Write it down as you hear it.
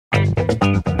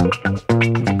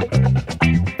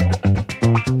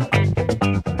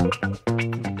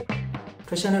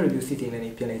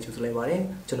ပြန်နေကျူစလိုက်ပါတယ်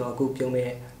ကျွန်တော်အခုပြုံးမဲ့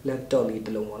laptop လေးတ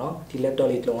စ်လုံးပေါ့နော်ဒီ laptop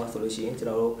လေးတစ်လုံးอ่ะဆိုလို့ရှိရင်ကျွန်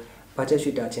တော်တို့ budget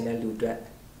shooter ချင်းတဲ့လူ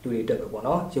တွေအတွက်ပဲပေါ့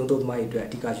နော်ရုံသုံးသမားတွေအတွက်အ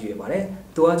ဓိကယူရပါတယ်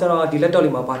သူကကျတော့ဒီ laptop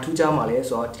လေးမှာဘာထူးခြားမှာလဲ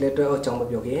ဆိုတော့ဒီ laptop အကြောင်းမ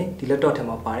ပြောခင်ဒီ laptop ထဲ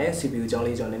မှာပါတဲ့ CPU အကြောင်း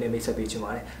လေးကျွန်တော်နည်းနည်းမိတ်ဆက်ပေးချင်ပါ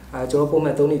တယ်ကျွန်တော်ပုံမှ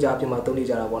န်သုံးနေကြအပြင်မှာသုံးနေ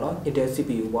ကြတာပေါ့နော် Intel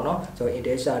CPU ပေါ့နော်ကျွန်တော်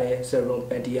Intel ရှာတဲ့ Celeron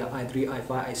Pentium i3 i5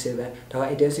 i7 ဒါက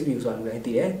Intel CPU ဆိုတာလူတိုင်း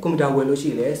သိတယ်ကွန်ပျူတာဝယ်လို့ရှိ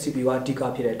ရင်လည်း CPU ကအဓိက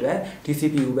ဖြစ်တဲ့အတွက်ဒီ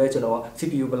CPU ပဲကျွန်တော်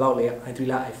CPU ဘယ်လောက်လဲ i3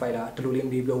 လား i5 လားဒီလိုလေး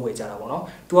မေးပြောဝယ်ကြတာပေါ့နော်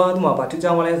သူမှာဘာထူး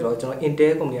ခြားမှာလဲဆိုတော့ကျွန်တော်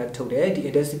Intel ကုမ္ပဏီကထုတ်တဲ့ဒီ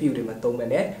Intel CPU တွေမှာသုံးမဲ့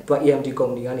နဲ့သူက AMD ကုမ္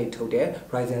ပဏီကနေထုတ်တဲ့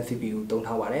Ryzen CPU သုံး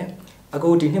ထားပါတယ်အခု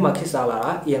ဒီနှစ်မှာခေတ်စားလာ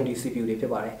တာ AMD CPU တွေဖြ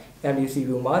စ်ပါတယ် AMD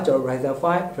CPU မှာကျွန်တော် Ryzen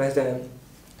 5 Ryzen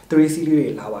 3 series တွေ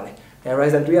လာပါတယ်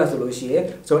Ryzen 3 ဆိုလို့ရှိရင်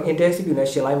ကျွန်တော် Intel CPU နဲ့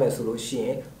ရှင်းလိုက်မယ်ဆိုလို့ရှိရ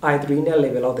င် i3 နဲ့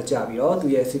level လောက်တကြပြီးတော့သူ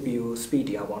ရဲ့ CPU speed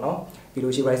တွေပေါ့နော်ပြီး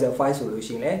လို့ရှိရင် Ryzen 5ဆိုလို့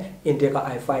ရှိရင်လည်း Intel က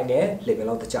i5 နဲ့ level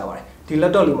လောက်တကြပါတယ်ဒီ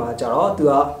laptop လေးမှာကျတော့သူ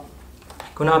က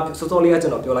ခုနစောစောလေးကကျွ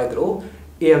န်တော်ပြောလိုက်သလို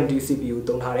AMD CPU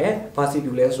သုံးထားတယ်ဘာ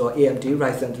CPU လဲဆိုတော့ AMD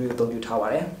Ryzen 3ကိုသုံးပြထားပါ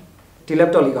တယ်ဒီ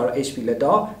laptop လေးကတော့ HP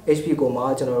laptop HP ကိုမှ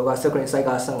ကျွန်တော်တို့က screen size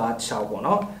က15 ပေါ့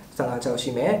နော်15 6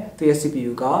ရှိမယ်သူရဲ့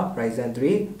CPU က Ryzen 3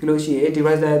ပြီးလို့ရှိရင်ဒီ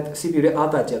Ryzen CPU ရဲ့အား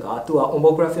သာချက်ကသူက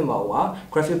onboard graphic မှာဟိုက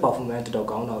graphic performance တော်တော်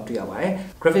ကောင်းတော့တွေ့ရပါတယ်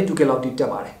graphic 2K လောက်တိတက်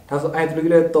ပါတယ်ဒါဆို i3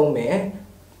 လည်းသုံးမယ်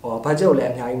budget ကိုလည်း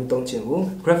အများကြီးမသုံးချင်ဘူး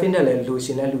graphic နဲ့လည်းလိုရှ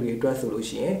င်တဲ့လူတွေအတွက်ဆိုလို့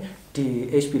ရှိရင်ဒီ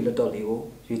HP laptop လေးကို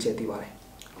ရွေးချယ်သင့်ပါတယ်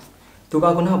သူက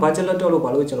ခုန budget laptop လို့ဘာ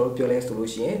လို့ကျွန်တော်တို့ပြောလဲဆို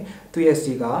လို့ရှိရင်သူရဲ့ C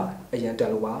ကအရင်တ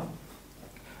က်လို့ပါ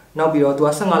နောက်ပြီးတော့သူက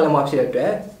15လက်မှဖြစ်တဲ့အတွ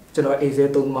က်ကျွန်တော် A0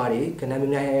 သုံးမားတွေကဏ္ဍများ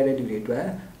များရတဲ့လူတွေအတွက်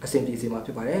အဆင်ပြေစေမှာဖြ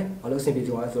စ်ပါတယ်။ဘာလို့အဆင်ပြေ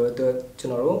စေမှာလဲဆိုတော့ကျွ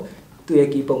န်တော်တို့သူ့ရဲ့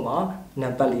key ပုံမှာနံ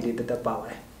ပါတ်လေးတွေတက်ပါပါ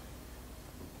တယ်။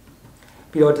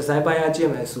ပြီးတော့ design ပိုင်းအကျ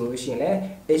င့်မယ်ဆိုလို့ရှိရင်လည်း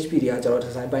HP တွေကကျွန်တော်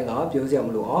design ပိုင်းကပြောစရာမ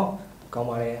လိုအောင်ကောင်း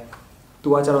ပါတယ်။သူ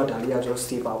ကကျွန်တော်ဒါလေးကကျွန်တော်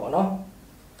stable ပေါ့နော်။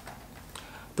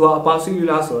သူကအပေါင်း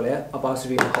cellular ဆိုတော့လည်းအပေါင်း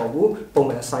cellular မဟုတ်ဘူးပုံ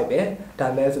မှန် site ပဲ။ဒါ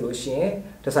မဲ့ဆိုလို့ရှိရင်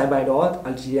design ပိုင်းတော့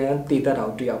Algerian တည်တတ်တာ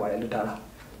ကိုတွေ့ရပါတယ်လို့တာလား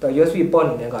။ USB port အ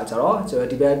နေနဲ့ကကြတော့ကျွန်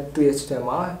တော်ဒီဘက်သူ့ရဲ့ system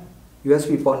မှာ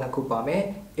USB port နှစ်ခုပါမယ်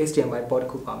HDMI port တ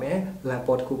စ်ခုပါမယ် LAN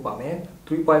port တစ်ခုပါမယ်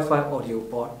 3.5 audio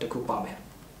port တစ်ခုပါမယ်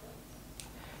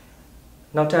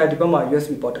နောက်ထပ်ဒီဘက်မှာ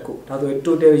USB port တစ်ခုဒါဆို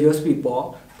total USB port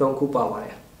 3ခုပါပါတ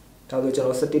ယ်ဒါဆိုကျွန်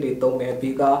တော် stick တွေသုံးမယ်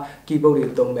ဘေးက keyboard တွေ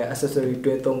သုံးမယ် accessory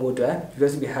တွဲသုံးဖို့အတွက်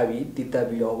USB heavy တည်တက်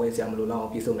ပြီးတော့ဝယ်စရာမလိုတော့အော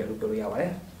င်ပြည့်စုံတယ်လို့ပြောလို့ရပါတ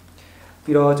ယ်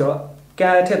ပြီးတော့ကျွန်တော်က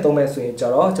တ်ထည့်သုံးမယ်ဆိုရင်ကျ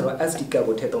တော့ကျွန်တော် SD ကတ်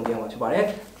ကိုထည့်သုံးပြရမှာဖြစ်ပါတယ်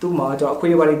။သူ့မှာကျွန်တော်အခွေ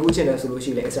ပါလေးကူးချင်တယ်ဆိုလို့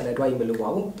ရှိရင် external drive မလိုပါ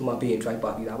ဘူး။သူ့မှာ BA drive ပါ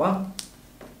ပြီးတာပါ။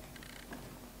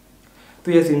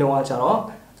သူ့ရဲ့စီနှုန်းကကျတော့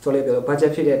ဆိုလေးပြော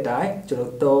budget ဖြစ်တဲ့အတိုင်းကျွန်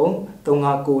တော်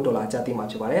$359ကျပ်တိမှာ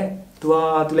ဖြစ်ပါတယ်။သူ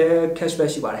လည်း cashback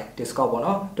ရှိပါတယ် discount ပေါ့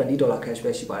နော်$20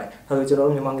 cashback ရှိပါတယ်။ဒါဆိုကျွန်တော်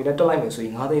တို့မြန်မာငွေနဲ့တက်လိုက်မယ်ဆိုရ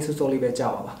င်9သိန်းစုစုံလေးပဲကျ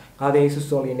ပါပါ။9သိန်းစု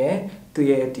စုံလေးနဲ့သူ့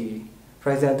ရဲ့ဒီ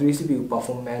Ryzen 3 CPU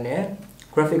performance နဲ့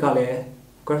graphic ကလည်း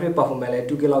graphic performance လည်း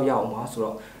 2K လောက်ရအောင်ပါဆို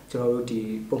တော့ကျွန်တော်တို့ဒီ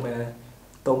ပုံမှန်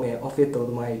သုံးမဲ့ office သုံး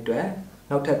သမားတွေအတွက်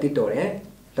နောက်ထပ်တည်တော်တဲ့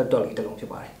laptop လေးတစ်လုံးဖြစ်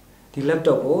ပါတယ်ဒီ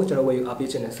laptop ကိုကျွန်တော်ဝယ်ယူအားပေး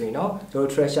ချင်တယ်ဆိုရင်တော့ကျွန်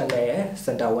တော် treasure နဲ့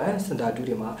center 1 center 2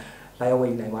တွေမှာလာရောက်ဝယ်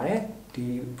ယူနိုင်ပါတယ်ဒီ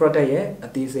product ရဲ့အ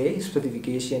သေးစိတ်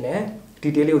specification နဲ့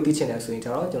detail လေးကိုသိချင်တယ်ဆိုရင်ကျွ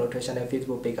န်တော် treasure နဲ့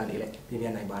Facebook page ကနေလည်းပြင်ပြ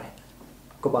နိုင်ပါတယ်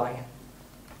goodbye